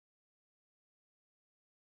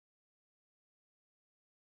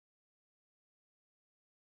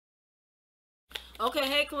Okay,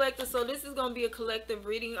 hey collector, so this is going to be a collective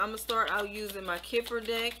reading. I'm going to start out using my Kipper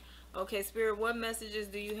deck. Okay, Spirit, what messages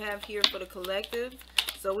do you have here for the collective?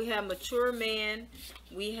 So we have mature man,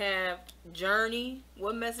 we have journey.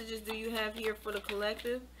 What messages do you have here for the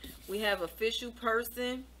collective? We have official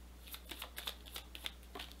person,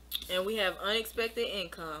 and we have unexpected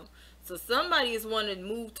income. So somebody is wanting to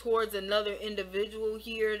move towards another individual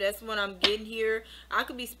here. That's what I'm getting here. I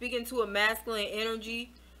could be speaking to a masculine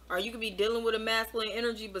energy, or you could be dealing with a masculine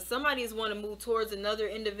energy, but somebody is wanting to move towards another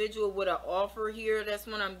individual with an offer here. That's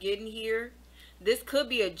what I'm getting here. This could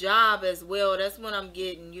be a job as well. That's what I'm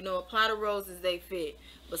getting. You know, apply the roses they fit.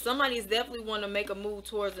 But somebody is definitely wanting to make a move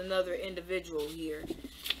towards another individual here.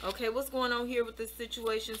 Okay, what's going on here with this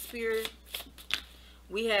situation, Spirit?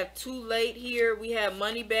 We have too late here. We have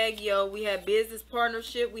money bag yo. We have business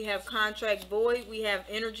partnership. We have contract void. We have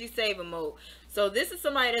energy saver mode. So this is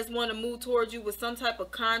somebody that's wanting to move towards you with some type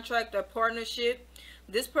of contract or partnership.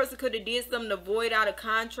 This person could have did something to void out a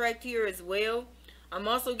contract here as well. I'm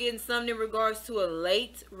also getting something in regards to a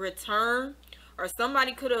late return. Or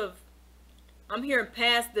somebody could have, I'm hearing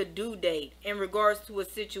past the due date in regards to a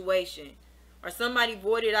situation. Or somebody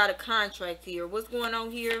voided out a contract here. What's going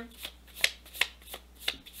on here?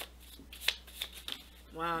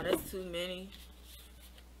 Wow, that's too many.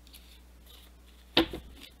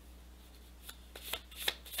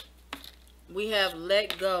 We have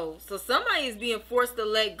let go. So somebody is being forced to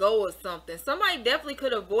let go of something. Somebody definitely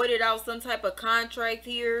could have voided out some type of contract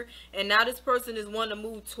here. And now this person is wanting to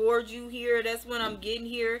move towards you here. That's what I'm getting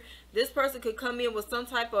here. This person could come in with some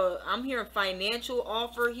type of, I'm hearing financial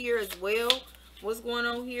offer here as well. What's going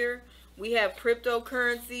on here? We have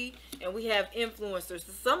cryptocurrency and we have influencers.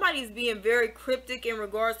 So somebody's being very cryptic in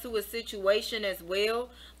regards to a situation as well.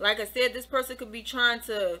 Like I said, this person could be trying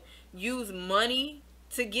to use money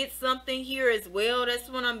to get something here as well. That's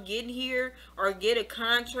what I'm getting here. Or get a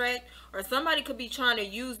contract. Or somebody could be trying to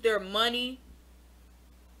use their money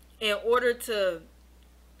in order to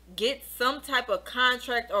get some type of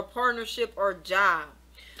contract or partnership or job.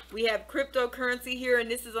 We have cryptocurrency here,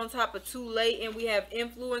 and this is on top of too late, and we have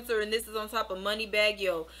influencer, and this is on top of money bag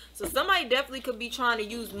yo. So somebody definitely could be trying to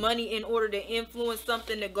use money in order to influence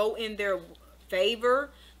something to go in their favor.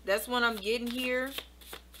 That's what I'm getting here.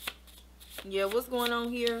 Yeah, what's going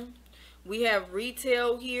on here? We have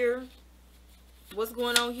retail here. What's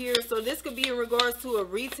going on here? So this could be in regards to a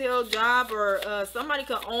retail job, or somebody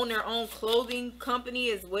could own their own clothing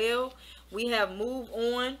company as well. We have move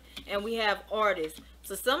on, and we have artists.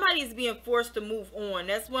 So somebody is being forced to move on.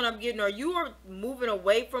 That's what I'm getting. Or you are moving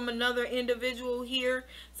away from another individual here.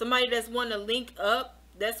 Somebody that's wanting to link up.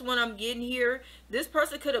 That's what I'm getting here. This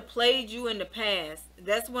person could have played you in the past.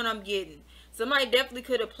 That's what I'm getting. Somebody definitely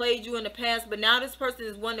could have played you in the past. But now this person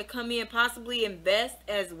is wanting to come in, possibly invest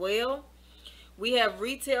as well. We have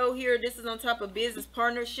retail here. This is on top of business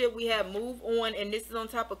partnership. We have move on, and this is on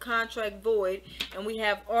top of contract void. And we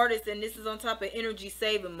have artists, and this is on top of energy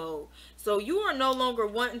saving mode. So you are no longer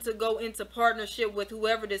wanting to go into partnership with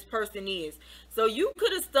whoever this person is. So you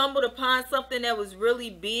could have stumbled upon something that was really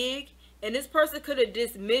big, and this person could have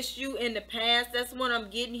dismissed you in the past. That's what I'm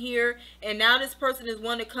getting here. And now this person is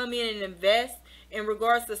wanting to come in and invest in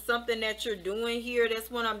regards to something that you're doing here.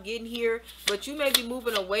 That's what I'm getting here. But you may be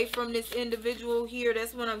moving away from this individual here.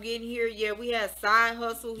 That's what I'm getting here. Yeah, we have side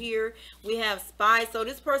hustle here. We have spy. So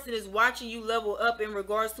this person is watching you level up in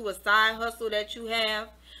regards to a side hustle that you have.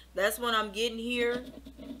 That's what I'm getting here.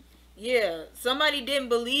 Yeah, somebody didn't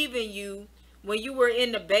believe in you when you were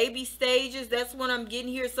in the baby stages. That's what I'm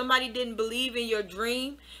getting here. Somebody didn't believe in your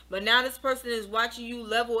dream, but now this person is watching you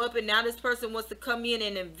level up, and now this person wants to come in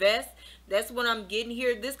and invest. That's what I'm getting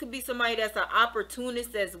here. This could be somebody that's an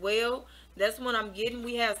opportunist as well. That's what I'm getting.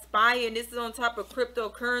 We have spy, and this is on top of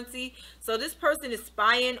cryptocurrency. So this person is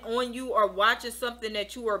spying on you or watching something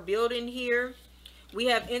that you are building here. We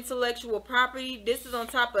have intellectual property. This is on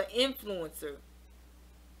top of influencer.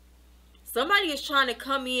 Somebody is trying to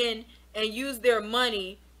come in and use their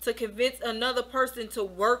money to convince another person to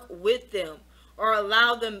work with them or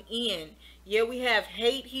allow them in. Yeah, we have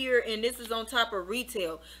hate here, and this is on top of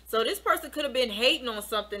retail. So this person could have been hating on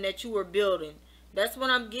something that you were building. That's what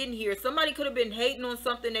I'm getting here. Somebody could have been hating on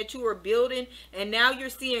something that you were building, and now you're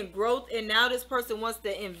seeing growth, and now this person wants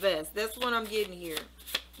to invest. That's what I'm getting here.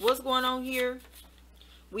 What's going on here?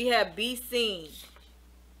 We have be seen.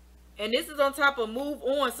 And this is on top of move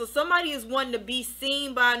on. So somebody is wanting to be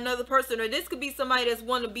seen by another person. Or this could be somebody that's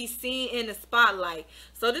wanting to be seen in the spotlight.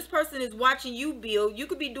 So this person is watching you build. You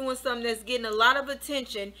could be doing something that's getting a lot of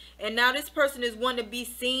attention. And now this person is wanting to be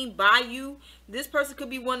seen by you. This person could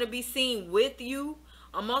be wanting to be seen with you.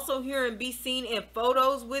 I'm also hearing be seen in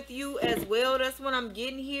photos with you as well. That's what I'm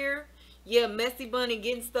getting here. Yeah, messy bunny,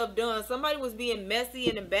 getting stuff done. Somebody was being messy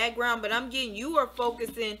in the background, but I'm getting you are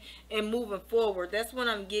focusing and moving forward. That's what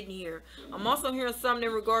I'm getting here. I'm also hearing something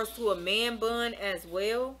in regards to a man bun as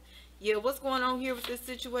well. Yeah, what's going on here with this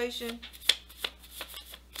situation?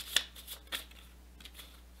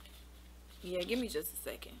 Yeah, give me just a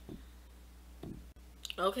second.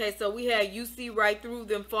 Okay, so we have you see right through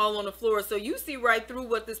them, fall on the floor. So you see right through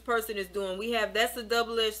what this person is doing. We have that's a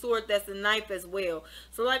double-edged sword, that's a knife as well.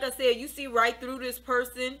 So like I said, you see right through this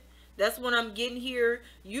person. That's what I'm getting here.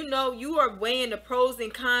 You know, you are weighing the pros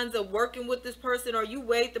and cons of working with this person, or you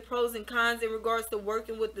weighed the pros and cons in regards to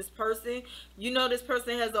working with this person. You know this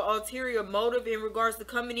person has an ulterior motive in regards to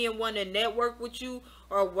coming in wanting to network with you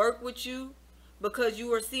or work with you because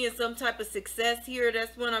you are seeing some type of success here.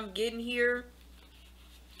 That's what I'm getting here.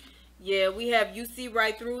 Yeah, we have you see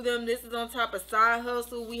right through them. This is on top of side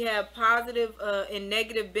hustle. We have positive and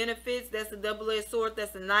negative benefits. That's a double-edged sword.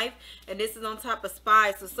 That's a knife. And this is on top of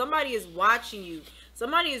spies. So somebody is watching you.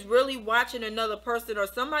 Somebody is really watching another person. Or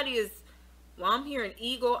somebody is, well, I'm hearing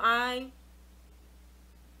eagle eye.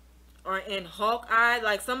 Or in hawk eye.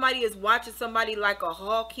 Like somebody is watching somebody like a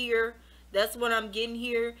hawk here. That's what I'm getting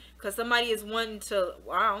here. Because somebody is wanting to,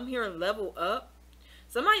 wow, I'm hearing level up.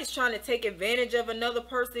 Somebody's trying to take advantage of another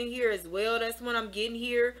person here as well. That's what I'm getting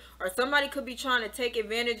here. Or somebody could be trying to take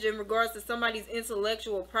advantage in regards to somebody's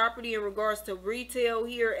intellectual property in regards to retail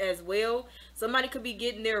here as well. Somebody could be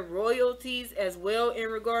getting their royalties as well in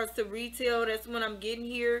regards to retail. That's what I'm getting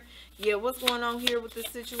here. Yeah, what's going on here with this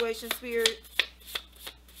situation, Spirit?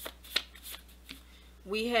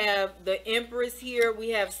 We have the Empress here. We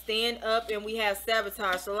have stand up and we have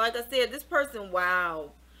sabotage. So like I said, this person,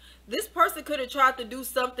 wow. This person could have tried to do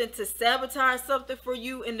something to sabotage something for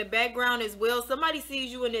you in the background as well. Somebody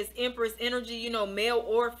sees you in this Empress energy, you know, male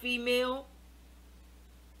or female.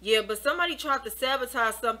 Yeah, but somebody tried to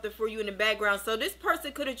sabotage something for you in the background. So this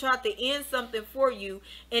person could have tried to end something for you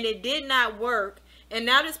and it did not work. And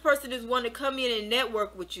now this person is wanting to come in and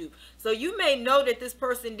network with you. So you may know that this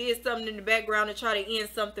person did something in the background to try to end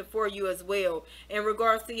something for you as well in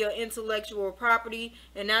regards to your intellectual property.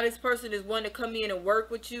 And now this person is wanting to come in and work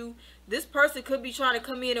with you. This person could be trying to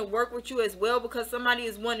come in and work with you as well because somebody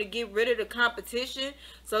is wanting to get rid of the competition.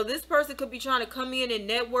 So this person could be trying to come in and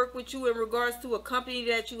network with you in regards to a company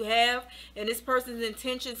that you have. And this person's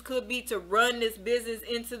intentions could be to run this business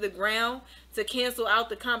into the ground to cancel out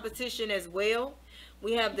the competition as well.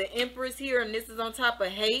 We have the Empress here, and this is on top of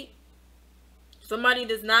hate. Somebody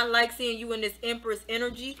does not like seeing you in this Empress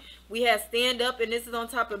energy. We have stand up, and this is on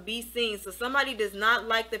top of be seen. So somebody does not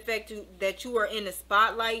like the fact that you are in the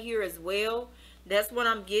spotlight here as well. That's what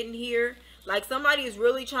I'm getting here. Like somebody is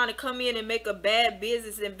really trying to come in and make a bad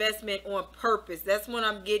business investment on purpose. That's what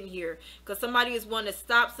I'm getting here. Because somebody is wanting to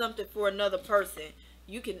stop something for another person.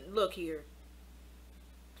 You can look here.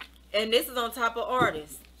 And this is on top of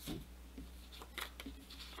artists.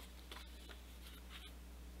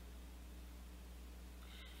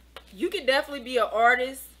 You can definitely be an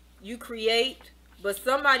artist. You create. But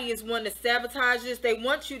somebody is wanting to sabotage this. They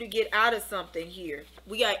want you to get out of something here.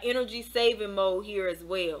 We got energy saving mode here as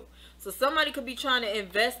well. So somebody could be trying to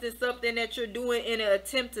invest in something that you're doing in an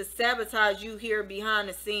attempt to sabotage you here behind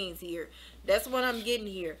the scenes here. That's what I'm getting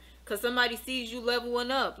here. Because somebody sees you leveling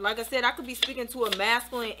up. Like I said, I could be speaking to a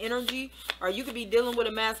masculine energy. Or you could be dealing with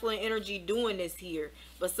a masculine energy doing this here.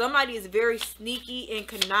 But somebody is very sneaky and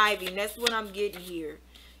conniving. That's what I'm getting here.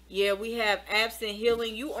 Yeah, we have absent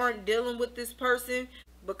healing. You aren't dealing with this person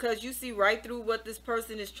because you see right through what this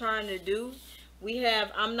person is trying to do. We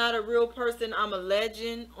have I'm not a real person, I'm a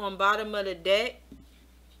legend on bottom of the deck.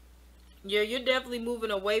 Yeah, you're definitely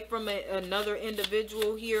moving away from another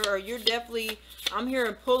individual here. Or you're definitely, I'm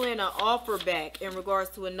hearing pulling an offer back in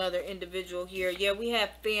regards to another individual here. Yeah, we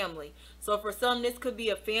have family. So for some, this could be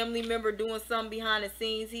a family member doing something behind the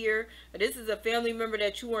scenes here. This is a family member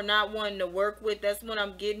that you are not wanting to work with. That's what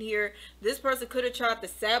I'm getting here. This person could have tried to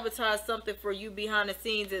sabotage something for you behind the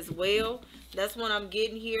scenes as well. That's what I'm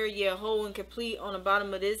getting here. Yeah, whole and complete on the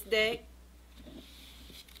bottom of this deck.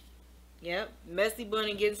 Yep, messy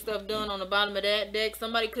bunny getting stuff done on the bottom of that deck.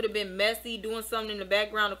 Somebody could have been messy, doing something in the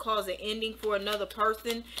background to cause an ending for another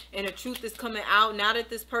person. And the truth is coming out now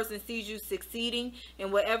that this person sees you succeeding.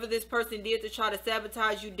 And whatever this person did to try to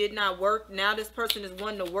sabotage you did not work. Now this person is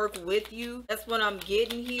wanting to work with you. That's what I'm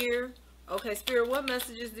getting here. Okay, Spirit, what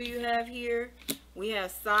messages do you have here? We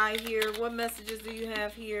have Sai here. What messages do you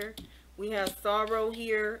have here? We have sorrow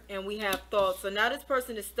here, and we have thoughts. So now this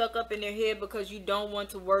person is stuck up in their head because you don't want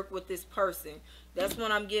to work with this person. That's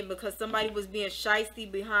what I'm getting, because somebody was being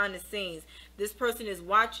shysty behind the scenes. This person is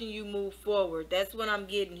watching you move forward. That's what I'm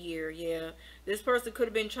getting here. Yeah, this person could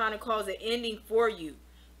have been trying to cause an ending for you.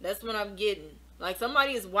 That's what I'm getting. Like,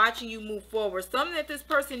 somebody is watching you move forward. Something that this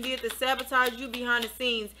person did to sabotage you behind the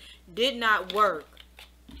scenes did not work.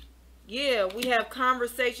 Yeah, we have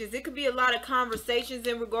conversations. It could be a lot of conversations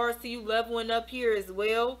in regards to you leveling up here as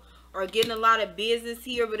well, or getting a lot of business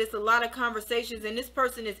here, but it's a lot of conversations, and this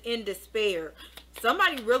person is in despair.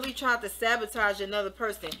 Somebody really tried to sabotage another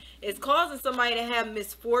person. It's causing somebody to have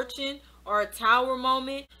misfortune or a tower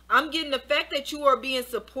moment. I'm getting the fact that you are being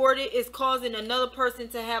supported is causing another person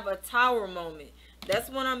to have a tower moment. That's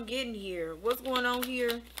what I'm getting here. What's going on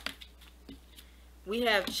here? We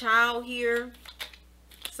have child here.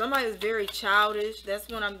 Somebody is very childish. That's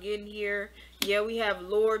what I'm getting here. Yeah, we have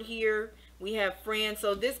Lord here. We have friend.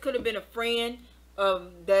 So this could have been a friend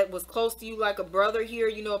that was close to you, like a brother here.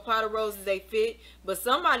 You know, a pot of roses, they fit. But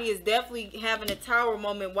somebody is definitely having a tower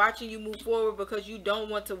moment, watching you move forward because you don't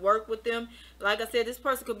want to work with them. Like I said, this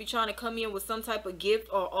person could be trying to come in with some type of gift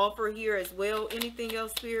or offer here as well. Anything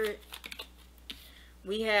else, Spirit?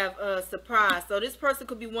 We have a surprise. So this person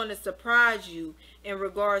could be wanting to surprise you in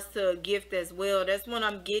regards to a gift as well. That's what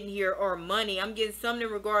I'm getting here. Or money. I'm getting something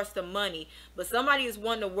in regards to money. But somebody is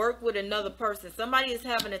wanting to work with another person. Somebody is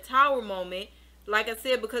having a tower moment, like I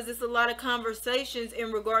said, because it's a lot of conversations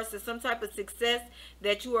in regards to some type of success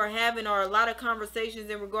that you are having, or a lot of conversations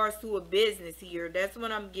in regards to a business here. That's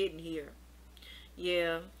what I'm getting here.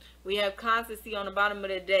 Yeah. We have constancy on the bottom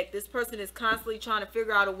of the deck. This person is constantly trying to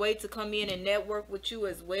figure out a way to come in and network with you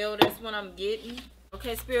as well. That's what I'm getting.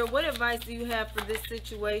 Okay, Spirit, what advice do you have for this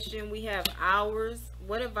situation? We have hours.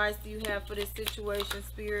 What advice do you have for this situation,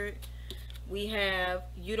 Spirit? We have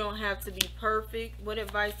you don't have to be perfect. What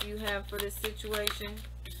advice do you have for this situation?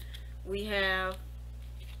 We have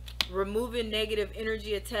removing negative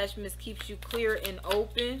energy attachments keeps you clear and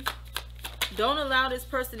open. Don't allow this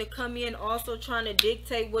person to come in also trying to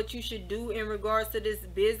dictate what you should do in regards to this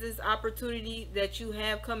business opportunity that you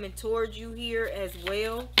have coming towards you here as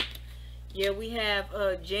well. Yeah, we have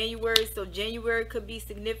January. So January could be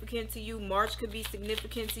significant to you. March could be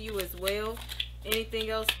significant to you as well. Anything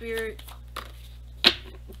else, Spirit?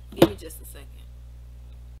 Give me just a second.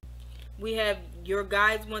 We have your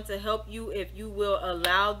guides want to help you if you will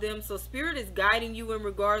allow them. So Spirit is guiding you in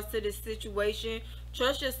regards to this situation.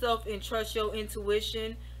 Trust yourself and trust your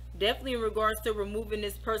intuition. Definitely in regards to removing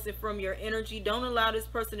this person from your energy. Don't allow this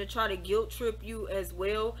person to try to guilt trip you as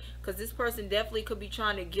well, because this person definitely could be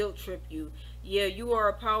trying to guilt trip you. Yeah, you are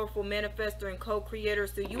a powerful manifestor and co-creator,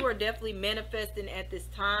 so you are definitely manifesting at this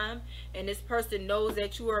time, and this person knows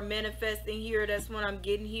that you are manifesting here. That's what I'm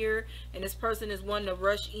getting here, and this person is wanting to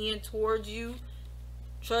rush in towards you.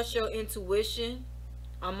 Trust your intuition.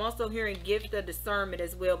 I'm also hearing gift of discernment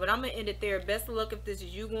as well, but I'm going to end it there. Best of luck if this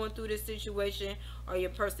is you going through this situation or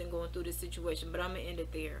your person going through this situation, but I'm going to end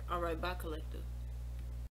it there. All right, bye, collective.